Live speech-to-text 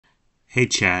Hey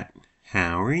chat,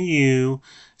 how are you?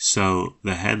 So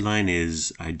the headline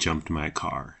is I jumped my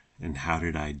car. And how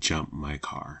did I jump my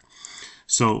car?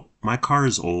 So my car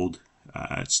is old.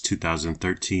 It's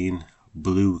 2013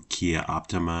 blue Kia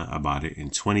Optima. I bought it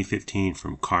in 2015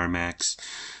 from CarMax.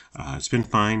 It's been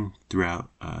fine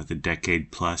throughout the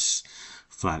decade plus.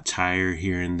 Flat tire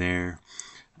here and there.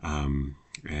 And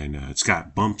it's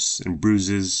got bumps and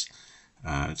bruises.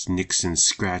 It's nicks and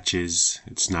scratches.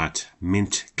 It's not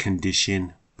mint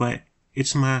condition, but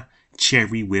it's my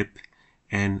cherry whip,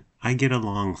 and I get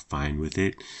along fine with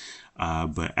it.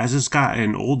 But as it's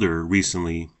gotten older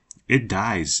recently, it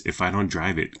dies if I don't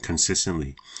drive it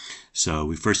consistently. So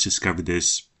we first discovered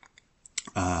this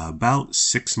about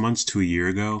 6 months to a year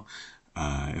ago.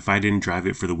 If I didn't drive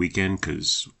it for the weekend,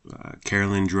 because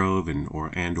Carolyn drove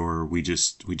or we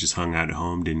just hung out at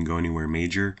home, didn't go anywhere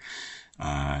major.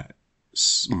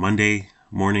 Monday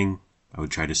morning, I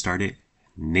would try to start it.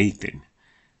 Nathan,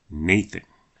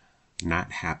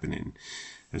 not happening.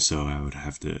 And so I would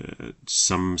have to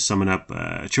summon up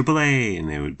AAA, and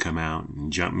they would come out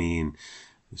and jump me. And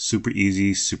super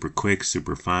easy, super quick,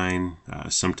 super fine.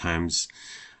 Sometimes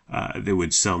they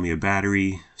would sell me a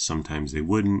battery. Sometimes they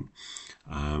wouldn't.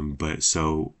 But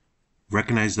so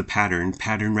recognize the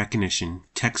pattern recognition,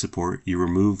 tech support.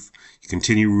 You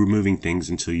continue removing things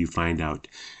until you find out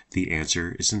the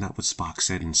answer. Isn't that what Spock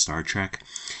said in Star Trek?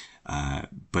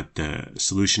 But the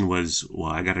solution was,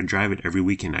 well, I got to drive it every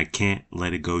weekend. I can't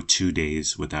let it go 2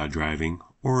 days without driving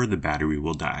or the battery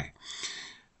will die.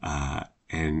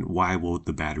 And why will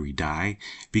the battery die?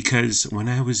 Because when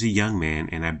I was a young man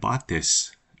and I bought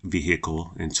this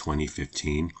vehicle in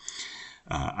 2015,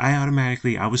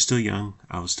 I was still young.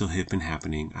 I was still hip and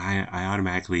happening. I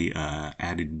automatically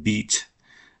added beat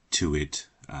to it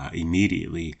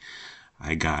immediately.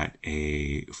 I got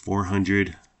a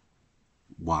 400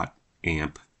 watt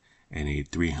amp and a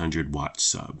 300 watt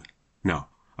sub. No,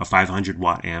 a 500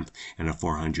 watt amp and a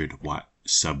 400 watt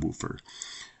subwoofer.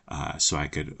 So I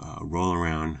could roll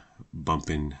around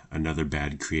bumping Another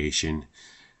Bad Creation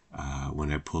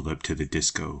when I pulled up to the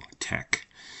discotheque.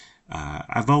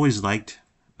 I've always liked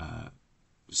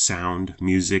sound,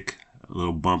 music, a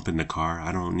little bump in the car.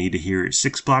 I don't need to hear it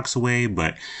 6 blocks away,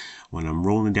 but when I'm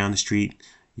rolling down the street,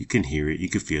 you can hear it, you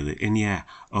can feel it. And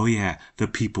the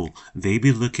people, they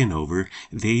be looking over,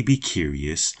 they be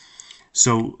curious.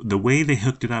 So the way they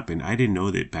hooked it up, and I didn't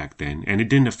know that back then, and it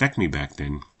didn't affect me back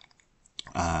then.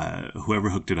 Whoever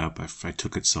hooked it up, I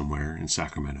took it somewhere in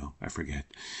Sacramento, I forget.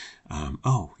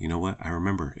 You know what? I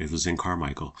remember. It was in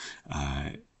Carmichael.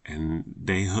 And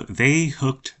they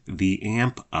hooked the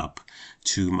amp up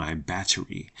to my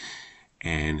battery.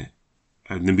 And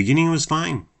in the beginning it was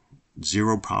fine.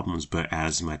 Zero problems. But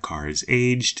as my car has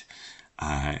aged,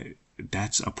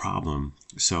 that's a problem.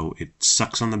 So it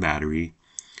sucks on the battery.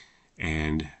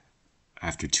 And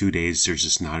after 2 days, there's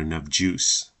just not enough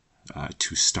juice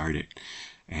to start it.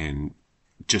 And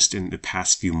just in the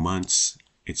past few months,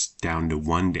 it's down to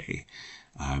 1 day.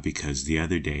 Because the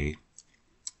other day,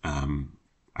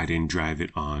 I didn't drive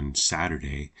it on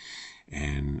Saturday,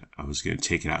 and I was going to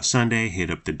take it out Sunday,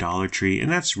 hit up the Dollar Tree, and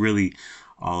that's really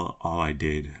all I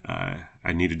did.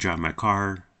 I need to drive my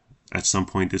car at some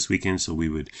point this weekend, so we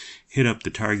would hit up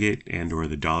the Target and or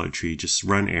the Dollar Tree, just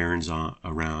run errands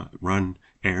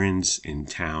in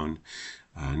town.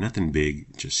 Nothing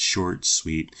big, just short,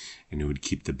 sweet, and it would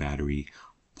keep the battery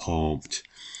pumped.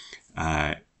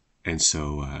 But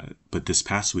this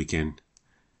past weekend,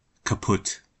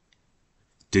 kaput.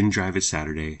 Didn't drive it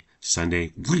Saturday.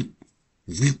 Sunday,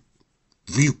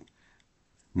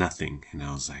 nothing. And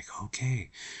I was like, okay.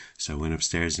 So I went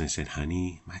upstairs and I said,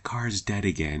 honey, my car is dead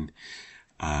again.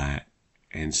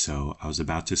 And so I was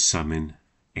about to summon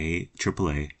a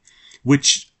AAA,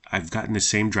 which I've gotten the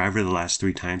same driver the last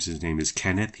 3 times. His name is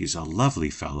Kenneth. He's a lovely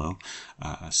fellow,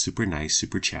 super nice,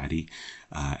 super chatty,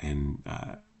 and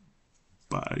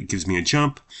it gives me a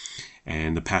jump.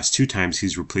 And the past 2 times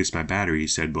he's replaced my battery. He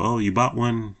said, well, you bought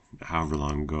one however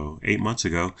long ago, 8 months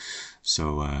ago.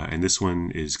 So, and this one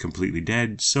is completely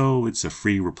dead. So it's a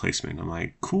free replacement. I'm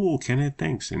like, cool, Kenneth,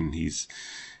 thanks. And he's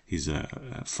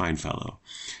a fine fellow.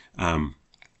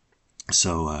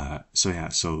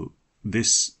 So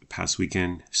this past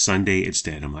weekend, Sunday, it's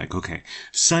dead. I'm like, okay,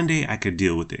 Sunday, I could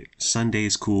deal with it. Sunday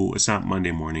is cool. It's not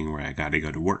Monday morning where I got to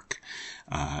go to work.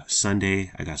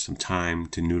 Sunday, I got some time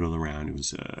to noodle around. It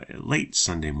was late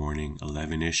Sunday morning,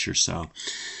 11-ish or so.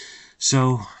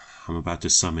 So I'm about to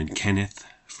summon Kenneth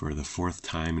for the 4th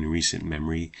time in recent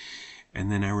memory.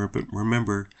 And then I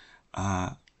remember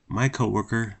my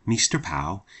coworker, Mr.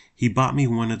 Powell, he bought me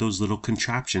one of those little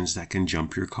contraptions that can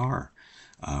jump your car.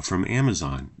 from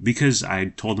Amazon because I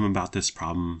told him about this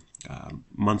problem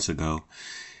months ago.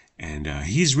 And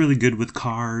he's really good with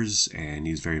cars, and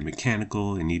he's very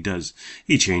mechanical, and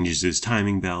he changes his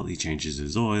timing belt, he changes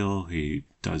his oil, he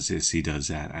does this, he does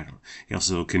that. He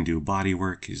also can do body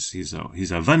work. He's a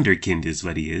wunderkind is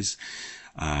what he is.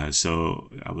 So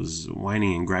I was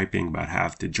whining and griping about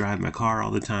having to drive my car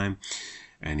all the time.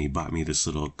 And he bought me this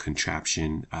little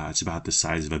contraption. It's about the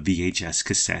size of a VHS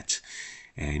cassette.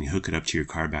 And you hook it up to your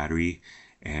car battery,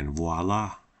 and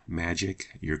voila, magic,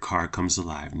 your car comes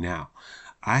alive. Now,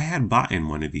 I had bought in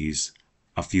one of these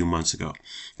a few months ago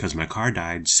because my car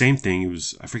died. Same thing.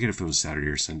 I forget if it was Saturday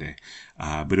or Sunday,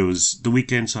 but it was the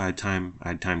weekend, so I had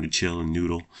time to chill and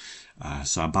noodle.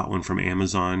 So I bought one from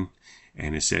Amazon,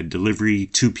 and it said delivery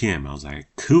 2 p.m. I was like,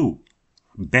 cool,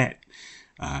 bet.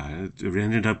 It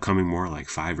ended up coming more like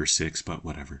 5 or 6, but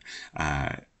whatever.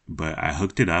 But I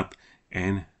hooked it up,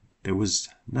 and there was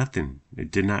nothing. It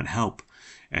did not help.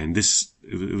 And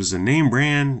it was a name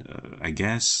brand, I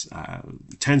guess,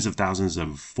 tens of thousands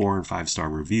of 4 and 5 star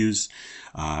reviews.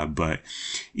 But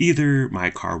either my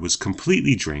car was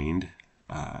completely drained,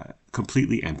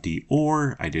 completely empty,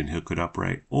 or I didn't hook it up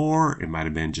right, or it might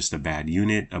have been just a bad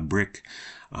unit, a brick.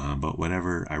 But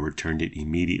whatever, I returned it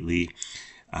immediately.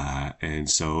 And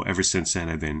so ever since then,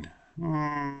 I've been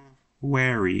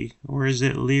wary, or is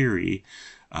it leery,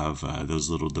 of those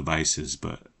little devices.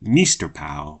 But Mr.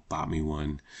 Pow bought me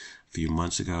one a few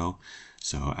months ago.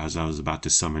 So as I was about to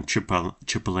summon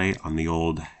AAA on the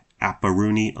old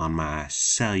Apparooney on my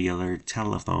cellular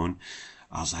telephone,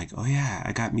 I was like, oh yeah,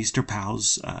 I got Mr.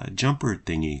 Pow's jumper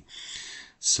thingy.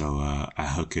 So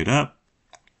I hook it up,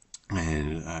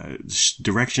 and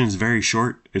directions very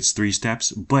short. It's 3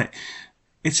 steps, but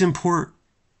it's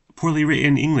poorly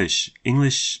written English.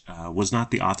 English was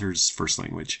not the author's first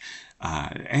language.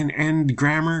 And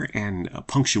grammar and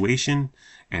punctuation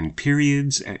and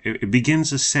periods. It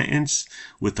begins a sentence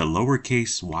with a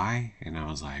lowercase y. And I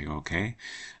was like, okay,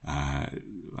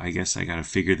 I guess I got to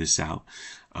figure this out.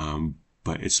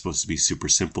 But it's supposed to be super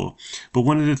simple. But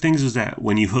one of the things is that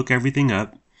when you hook everything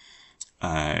up,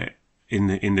 in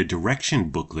the direction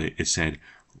booklet, it said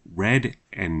red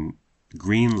and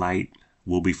green light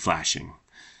will be flashing.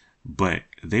 But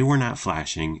they were not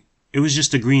flashing. It was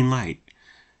just a green light.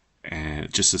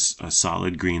 And just a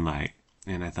solid green light.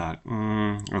 And I thought,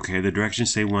 okay, the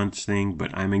directions say one thing,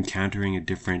 but I'm encountering a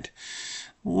different.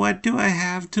 What do I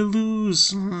have to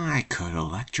lose? I could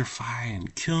electrify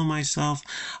and kill myself.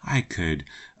 I could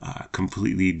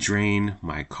completely drain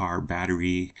my car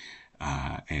battery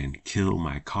and kill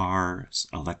my car's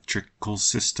electrical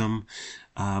system.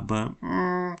 But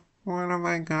what have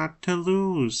I got to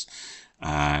lose?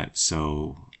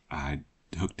 So I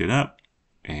hooked it up.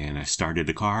 And I started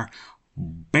the car.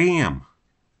 Bam!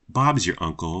 Bob's your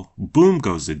uncle. Boom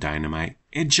goes the dynamite.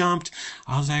 It jumped.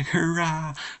 I was like,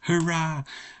 hurrah, hurrah.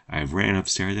 I ran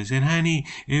upstairs. I said, honey,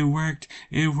 it worked.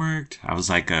 It worked. I was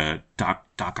like Doc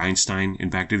Einstein in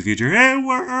Back to the Future. It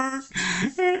worked.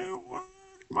 It worked,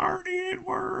 Marty. It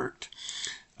worked.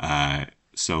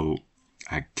 So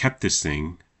I kept this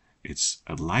thing. It's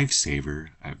a lifesaver.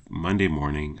 Monday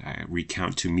morning, I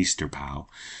recount to Mr. Pow.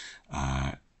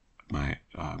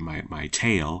 My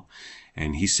tale,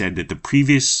 and he said that the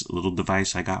previous little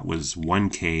device I got was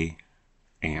 1K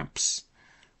amps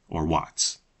or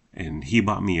watts, and he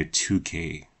bought me a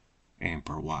 2K amp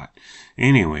or watt.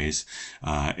 Anyways,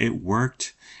 it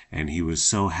worked, and he was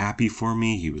so happy for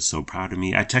me. He was so proud of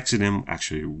me. I texted him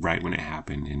actually right when it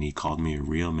happened, and he called me a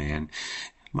real man.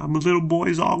 My little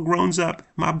boy's all grown up.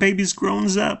 My baby's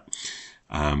grown up.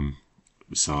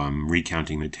 So I'm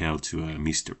recounting the tale to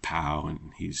Mr. Pow,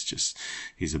 and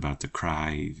he's about to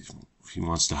cry. He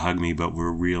wants to hug me, but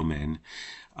we're real men.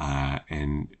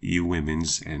 And you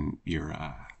women's and your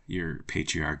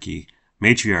matriarchy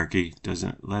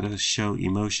doesn't let us show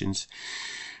emotions.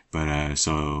 But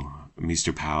so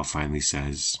Mr. Pow finally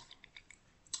says,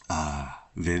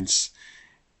 Vince,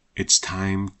 it's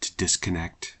time to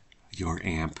disconnect your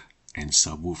amp and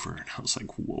subwoofer. And I was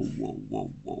like,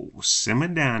 whoa, simmer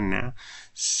down now.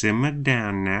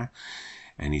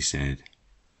 And he said,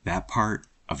 that part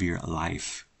of your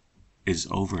life is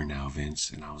over now, Vince.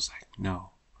 And I was like,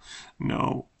 no,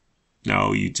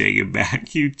 you take it back.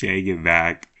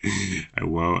 I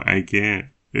won't, I can't,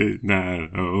 it's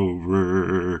not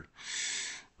over.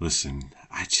 Listen,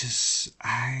 I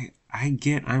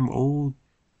get I'm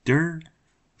older,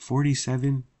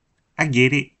 47, I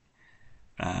get it.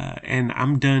 And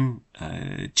I'm done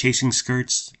chasing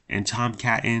skirts and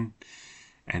tomcatting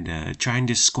and trying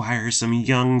to squire some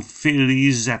young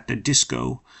fillies at the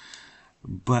disco.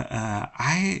 But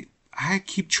I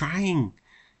keep trying.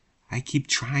 I keep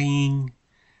trying.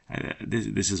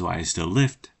 This is why I still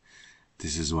lift.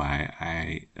 This is why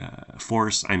I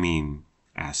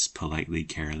ask politely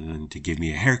Carolyn to give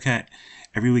me a haircut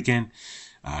every weekend.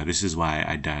 This is why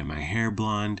I dye my hair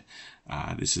blonde.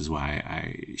 This is why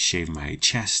I shave my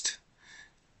chest.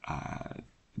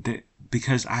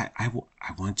 Because I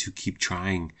want to keep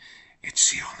trying.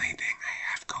 It's the only thing I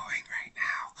have going right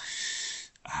now.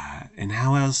 And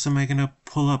how else am I going to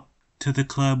pull up to the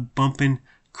club bumping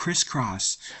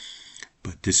Crisscross?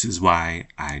 But this is why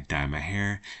I dye my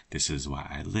hair. This is why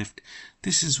I lift.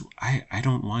 I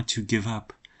don't want to give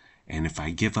up. And if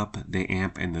I give up the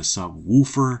amp and the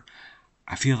subwoofer,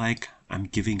 I feel like I'm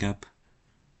giving up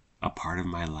a part of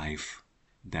my life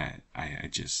that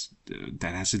that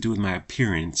has to do with my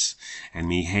appearance and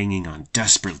me hanging on,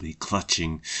 desperately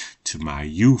clutching to my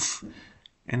youth.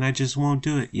 And I just won't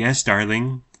do it. Yes,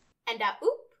 darling. And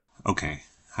oop. Okay.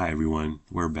 Hi, everyone.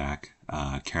 We're back.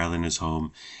 Carolyn is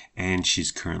home, and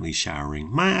she's currently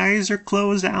showering. My eyes are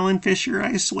closed, Alan Fisher,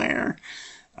 I swear.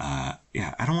 I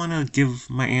don't want to give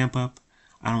my amp up.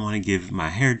 I don't want to give my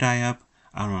hair dye up.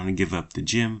 I don't want to give up the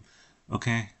gym,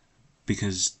 okay?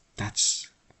 Because that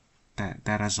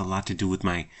has a lot to do with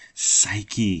my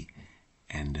psyche,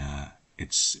 and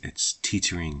it's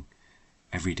teetering,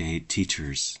 everyday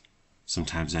teachers.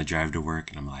 Sometimes I drive to work,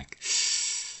 and I'm like,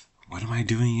 what am I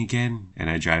doing again? And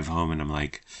I drive home, and I'm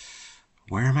like,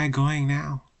 where am I going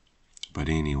now? But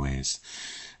anyways,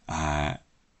 and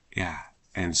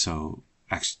so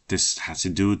actually, this has to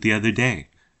do with the other day.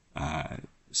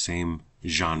 Same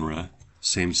genre,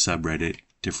 same subreddit,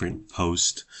 different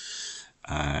post.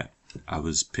 I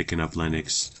was picking up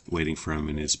Lennox, waiting for him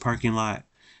in his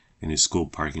school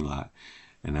parking lot,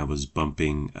 and I was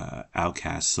bumping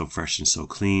Outkast, So Fresh and So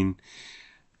Clean,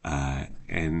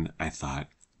 and I thought,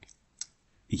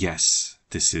 yes,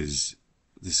 this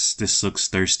looks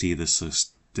thirsty, this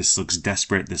looks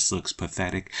desperate, this looks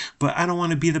pathetic, but I don't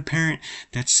want to be the parent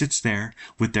that sits there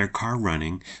with their car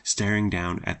running, staring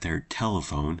down at their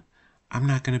telephone. I'm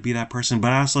not going to be that person,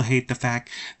 but I also hate the fact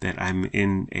that I'm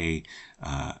in a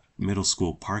middle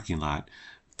school parking lot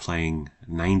playing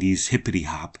 90s hippity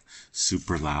hop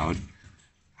super loud.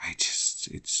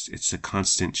 It's a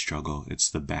constant struggle. It's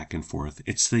the back and forth.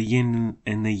 It's the yin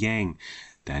and the yang.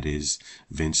 That is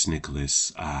Vince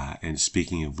Nicholas. And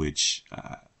speaking of which,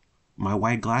 my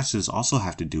white glasses also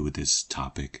have to do with this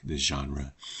topic, this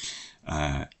genre.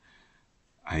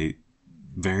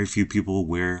 Very few people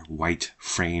wear white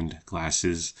framed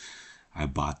glasses. I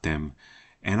bought them.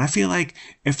 And I feel like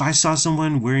if I saw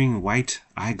someone wearing white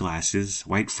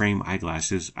frame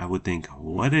eyeglasses, I would think,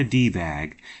 what a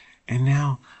D-bag. And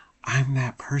now I'm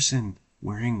that person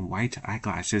wearing white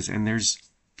eyeglasses, and there's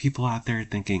people out there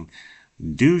thinking,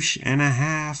 douche and a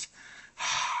half.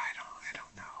 I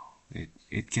don't know.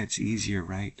 It gets easier,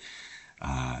 right?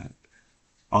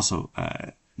 Also,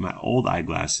 my old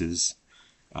eyeglasses,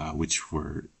 which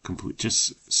were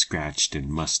just scratched and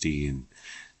musty and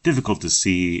difficult to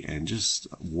see and just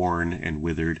worn and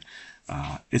withered.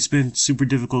 It's been super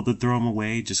difficult to throw them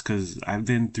away just because I've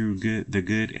been through the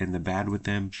good and the bad with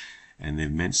them, and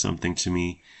they've meant something to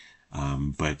me.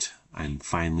 But I'm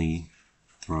finally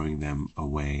throwing them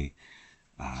away.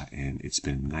 And it's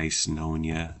been nice knowing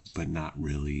you, but not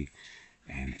really.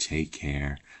 And take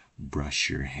care. Brush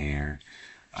your hair.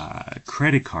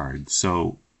 Credit card.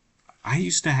 So I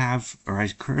used to have, or I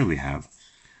currently have,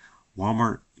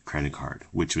 Walmart credit card,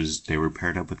 they were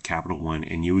paired up with Capital One,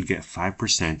 and you would get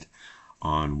 5%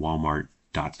 on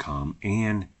Walmart.com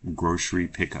and grocery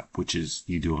pickup, which is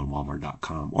you do on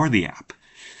Walmart.com or the app.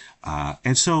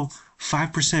 And so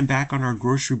 5% back on our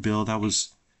grocery bill, that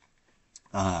was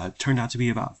turned out to be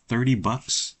about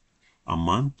 $30 a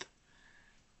month,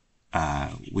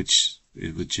 which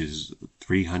is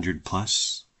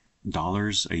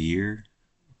 $300+ a year,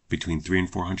 between $300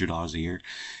 and $400 a year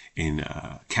in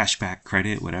cashback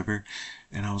credit, whatever.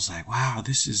 And I was like, wow,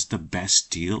 this is the best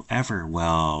deal ever.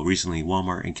 Well, recently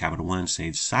Walmart and Capital One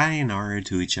said sayonara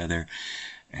to each other.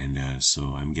 And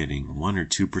so I'm getting 1 or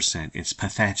 2%. It's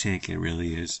pathetic. It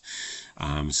really is.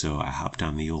 So I hopped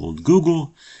on the old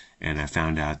Google, and I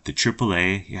found out the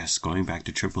AAA. Yes, going back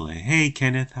to AAA. Hey,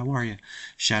 Kenneth, how are you?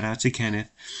 Shout out to Kenneth.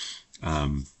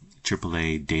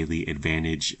 AAA Daily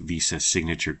Advantage Visa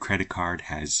Signature Credit Card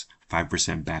has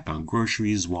 5% back on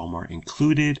groceries, Walmart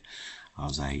included. I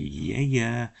was like,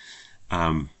 yeah.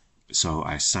 So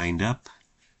I signed up,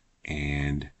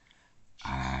 and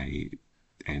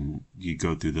you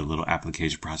go through the little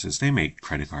application process. They make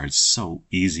credit cards so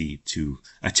easy to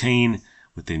attain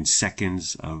within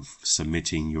seconds of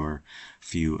submitting your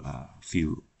few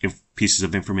pieces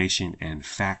of information and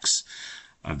facts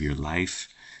of your life.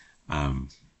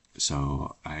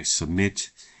 So I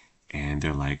submit, and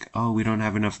they're like, "Oh, we don't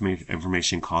have enough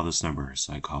information. Call this number."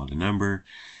 So I call the number,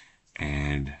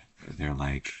 and they're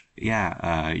like,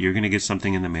 "Yeah, you're gonna get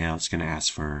something in the mail. It's gonna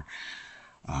ask for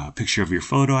a picture of your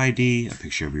photo ID, a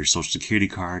picture of your social security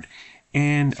card,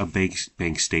 and a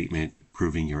bank statement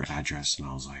proving your address." And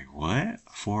I was like, "What?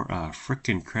 For a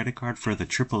freaking credit card for the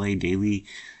AAA Daily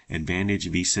Advantage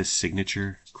Visa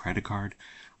Signature credit card?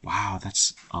 Wow,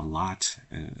 that's a lot."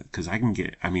 Because I can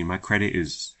get, I mean, my credit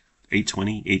is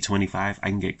 820, 825. I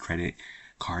can get credit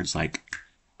cards like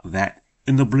that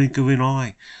in the blink of an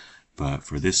eye. But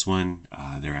for this one,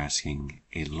 they're asking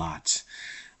a lot.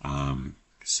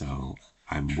 So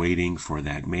I'm waiting for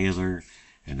that mailer,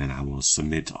 and then I will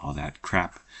submit all that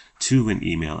crap to an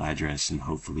email address, and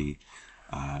hopefully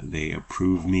they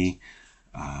approve me.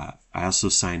 I also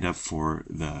signed up for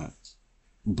the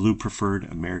Blue Preferred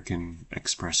American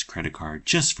Express credit card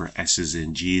just for S's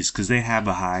and G's because they have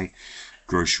a high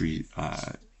grocery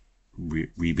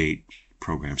rebate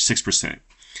program, 6%.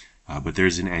 But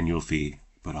there's an annual fee.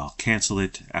 But I'll cancel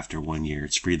it after 1 year.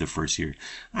 It's free the first year.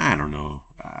 I don't know.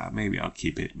 Maybe I'll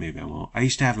keep it. Maybe I won't. I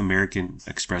used to have American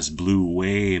Express Blue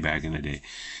way back in the day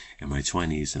in my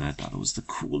 20s, and I thought it was the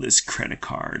coolest credit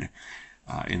card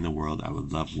in the world. I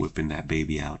would love whipping that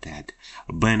baby out at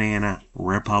Banana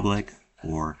Republic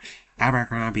or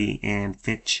Abercrombie and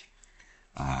Fitch.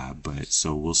 But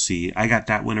so we'll see. I got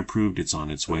that one approved. It's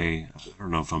on its way. I don't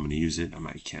know if I'm going to use it. I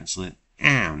might cancel it.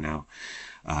 I don't know.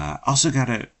 Also got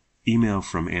a email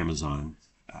from Amazon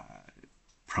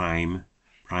Prime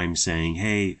saying,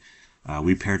 "Hey,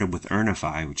 we paired up with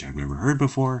Earnify," which I've never heard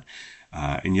before,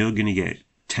 and you're going to get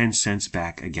 10 cents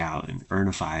back a gallon.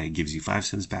 Earnify gives you 5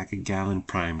 cents back a gallon.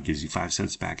 Prime gives you 5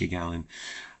 cents back a gallon.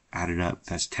 Added up,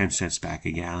 that's 10 cents back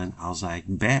a gallon. I was like,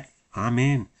 bet, I'm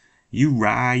in. You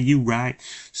right.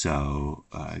 So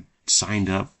signed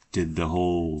up, did the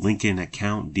whole Lincoln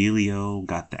account dealio,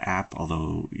 got the app,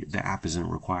 although the app isn't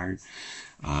required.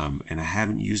 And I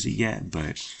haven't used it yet,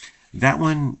 but that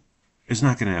one is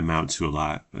not going to amount to a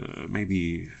lot.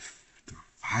 Maybe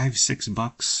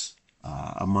 $5-6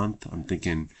 a month. I'm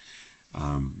thinking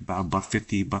about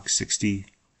 $1.50, $1.60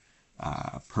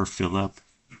 per fill up.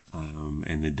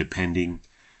 And then depending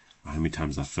on how many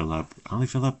times I fill up, I only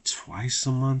fill up twice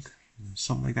a month,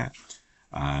 something like that.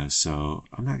 So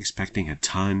I'm not expecting a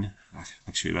ton.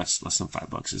 Actually, that's less than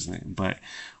 $5, isn't it? But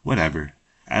whatever.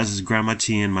 As Grandma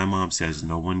T and my mom says,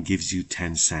 no one gives you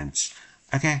 10 cents.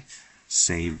 Okay?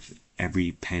 Save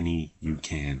every penny you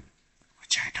can,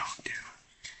 which I don't do.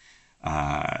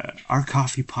 Our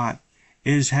coffee pot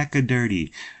is hecka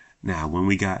dirty. Now, when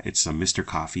we got, it's a Mr.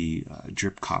 Coffee,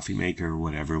 drip coffee maker or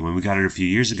whatever. When we got it a few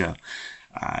years ago,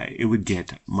 it would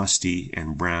get musty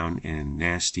and brown and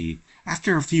nasty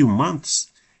after a few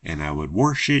months. And I would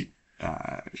wash it,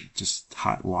 just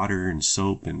hot water and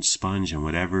soap and sponge and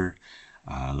whatever.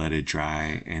 Let it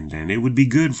dry, and then it would be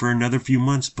good for another few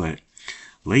months. But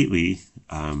lately,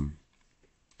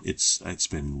 it's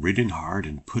been ridden hard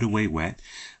and put away wet.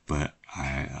 But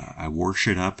I wash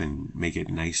it up and make it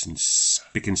nice and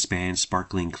spick and span,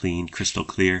 sparkling clean, crystal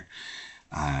clear.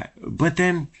 But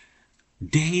then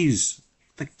days,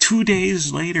 like 2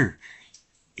 days later,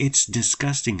 it's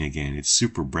disgusting again. It's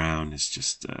super brown. It's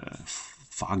just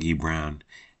foggy brown,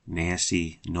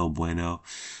 nasty, no bueno.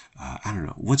 I don't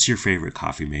know. What's your favorite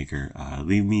coffee maker?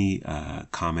 Leave me a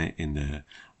comment in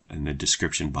the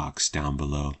description box down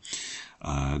below.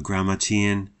 Grandma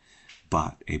Tian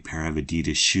bought a pair of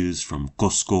Adidas shoes from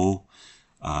Costco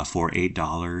for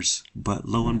 $8, but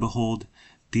lo and behold,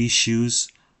 these shoes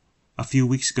a few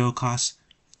weeks ago cost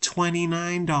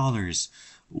 $29.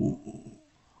 Ooh.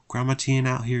 Grandma Tian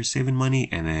out here saving money.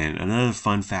 And then another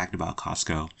fun fact about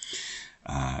Costco.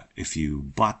 If you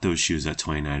bought those shoes at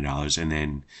 $29 and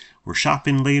then were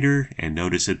shopping later and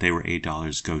noticed that they were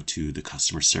 $8, go to the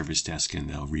customer service desk and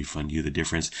they'll refund you the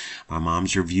difference. My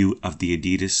mom's review of the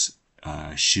Adidas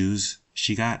shoes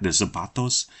she got, the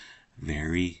Zapatos,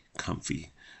 very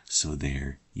comfy. So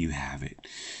there you have it.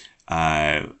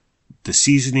 The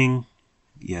seasoning,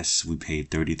 yes, we paid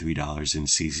 $33 in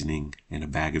seasoning and a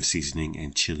bag of seasoning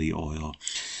and chili oil.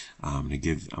 I'm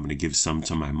gonna give some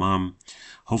to my mom.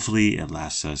 Hopefully it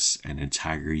lasts us an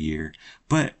entire year.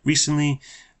 But recently,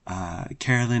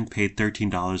 Carolyn paid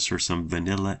 $13 for some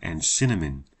vanilla and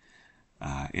cinnamon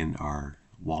in our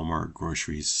Walmart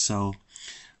groceries. So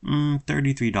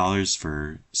 $33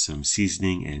 for some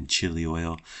seasoning and chili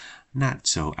oil. Not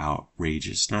so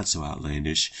outrageous, not so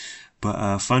outlandish.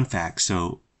 But fun fact,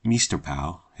 so Mr.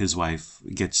 Pao, his wife,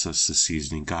 got us the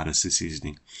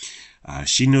seasoning.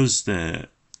 She knows the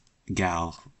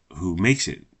gal who makes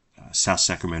it. South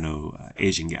Sacramento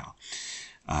Asian gal.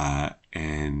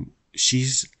 And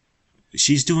she's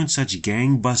doing such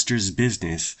gangbusters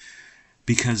business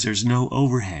because there's no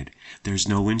overhead, there's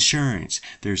no insurance,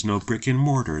 there's no brick and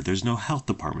mortar, there's no health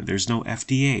department, there's no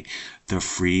FDA.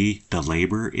 The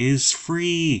labor is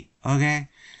free, okay?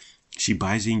 She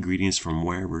buys the ingredients from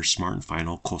wherever, Smart and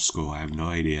Final, Costco, I have no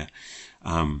idea.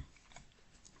 And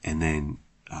then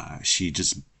she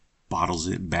just bottles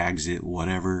it, bags it,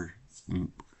 whatever,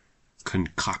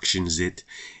 concoctions it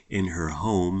in her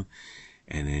home,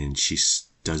 and then she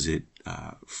does it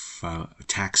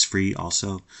tax-free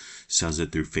also, sells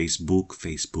it through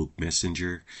Facebook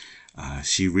Messenger.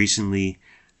 She recently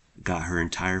got her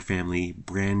entire family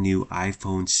brand new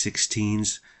iPhone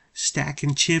 16s,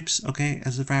 stacking chips, okay,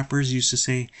 as the rappers used to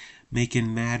say,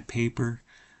 making mad paper.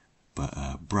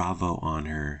 But bravo on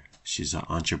her. She's an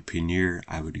entrepreneur.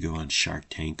 I would go on Shark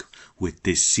Tank with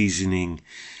this seasoning.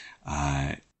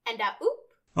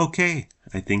 Okay,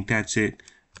 I think that's it.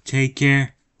 Take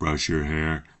care. Brush your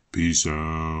hair. Peace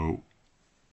out.